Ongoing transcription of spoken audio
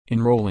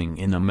Enrolling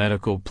in a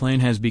medical plan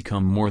has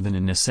become more than a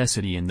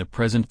necessity in the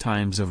present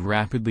times of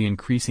rapidly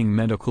increasing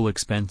medical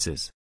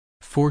expenses.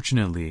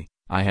 Fortunately,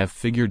 I have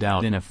figured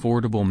out an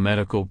affordable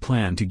medical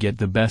plan to get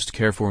the best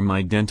care for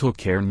my dental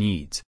care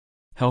needs.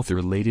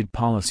 Health-related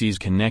policies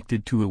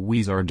connected to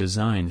AWIS are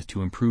designed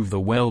to improve the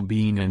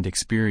well-being and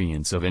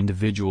experience of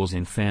individuals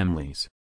and families.